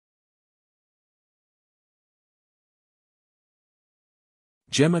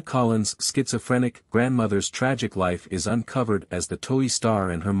Gemma Collins' schizophrenic grandmother's tragic life is uncovered as the TOWIE star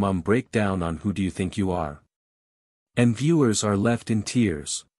and her mum break down on Who Do You Think You Are? And viewers are left in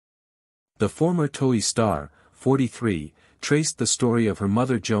tears. The former TOWIE star, 43, traced the story of her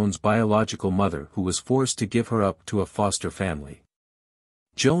mother Joan's biological mother who was forced to give her up to a foster family.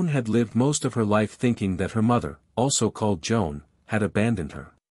 Joan had lived most of her life thinking that her mother, also called Joan, had abandoned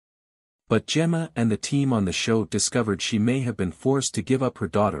her. But Gemma and the team on the show discovered she may have been forced to give up her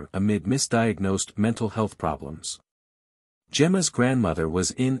daughter amid misdiagnosed mental health problems. Gemma's grandmother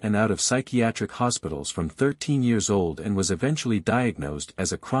was in and out of psychiatric hospitals from 13 years old and was eventually diagnosed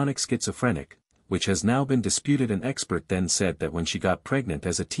as a chronic schizophrenic, which has now been disputed. An expert then said that when she got pregnant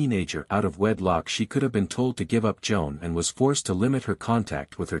as a teenager out of wedlock she could have been told to give up Joan and was forced to limit her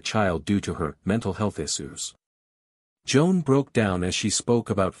contact with her child due to her mental health issues. Joan broke down as she spoke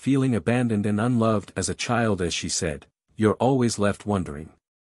about feeling abandoned and unloved as a child as she said, "You're always left wondering.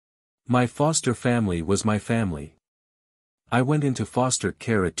 My foster family was my family. I went into foster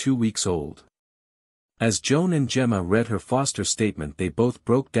care at 2 weeks old." As Joan and Gemma read her foster statement they both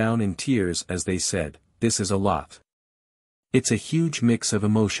broke down in tears as they said, "This is a lot. It's a huge mix of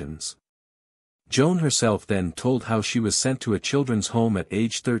emotions." Joan herself then told how she was sent to a children's home at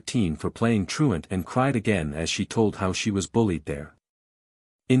age 13 for playing truant and cried again as she told how she was bullied there.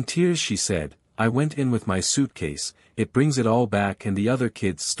 In tears she said, "I went in with my suitcase, it brings it all back and the other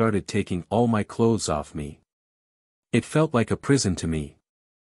kids started taking all my clothes off me. It felt like a prison to me.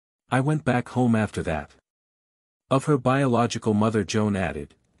 I went back home after that." Of her biological mother Joan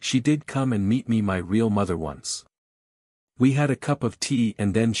added, "She did come and meet me, my real mother, once. We had a cup of tea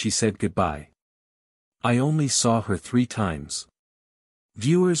and then she said goodbye. I only saw her 3 times."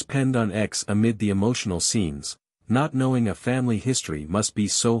 Viewers penned on X amid the emotional scenes, "Not knowing a family history must be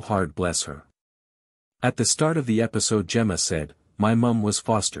so hard, bless her." At the start of the episode Gemma said, "My mum was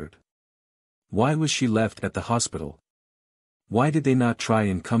fostered. Why was she left at the hospital? Why did they not try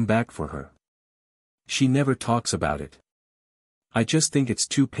and come back for her? She never talks about it. I just think it's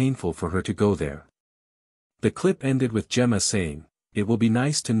too painful for her to go there." The clip ended with Gemma saying, "It will be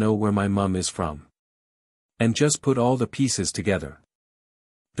nice to know where my mum is from. And just put all the pieces together."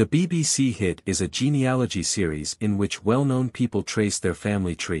 The BBC hit is a genealogy series in which well-known people trace their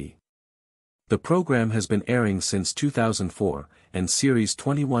family tree. The program has been airing since 2004, and Series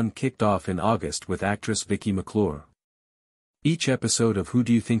 21 kicked off in August with actress Vicky McClure. Each episode of Who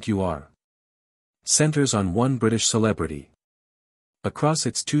Do You Think You Are? Centers on one British celebrity. Across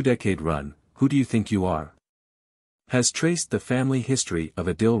its 2-decade run, Who Do You Think You Are? Has traced the family history of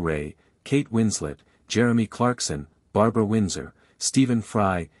Adil Ray, Kate Winslet, Jeremy Clarkson, Barbara Windsor, Stephen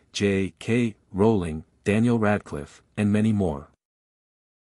Fry, J.K. Rowling, Daniel Radcliffe, and many more.